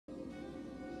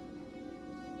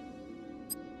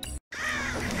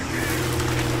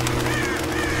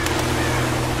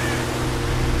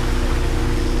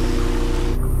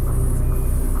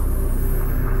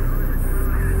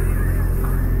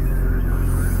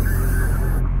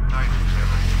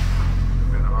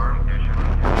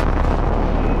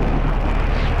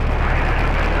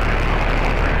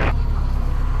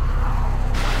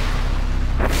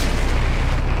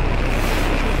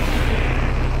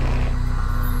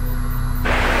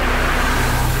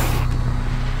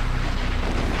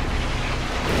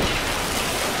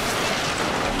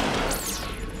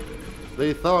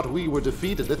They thought we were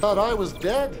defeated. They thought I was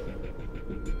dead.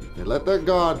 They let their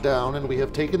guard down, and we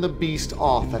have taken the beast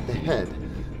off at the head.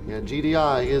 Yet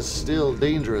GDI is still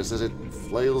dangerous as it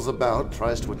flails about,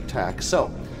 tries to attack.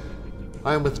 So,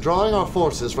 I am withdrawing our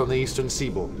forces from the eastern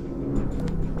seaboard.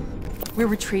 We're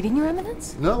retreating, Your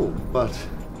Eminence? No, but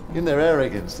in their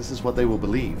arrogance, this is what they will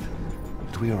believe.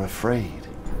 That we are afraid.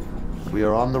 That we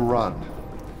are on the run.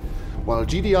 While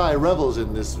GDI revels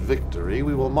in this victory,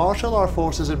 we will marshal our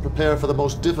forces and prepare for the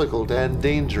most difficult and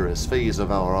dangerous phase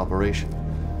of our operation.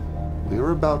 We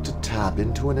are about to tap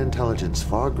into an intelligence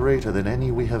far greater than any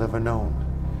we have ever known.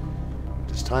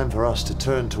 It is time for us to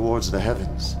turn towards the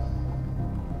heavens.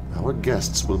 Our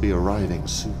guests will be arriving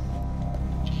soon.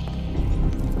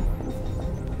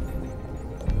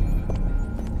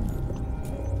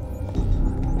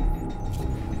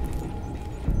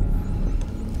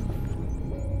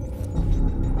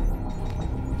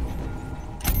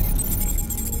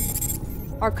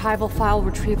 Archival file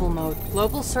retrieval mode.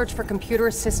 Global search for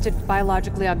computer-assisted,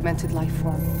 biologically augmented life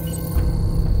form.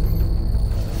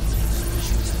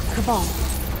 Cabal.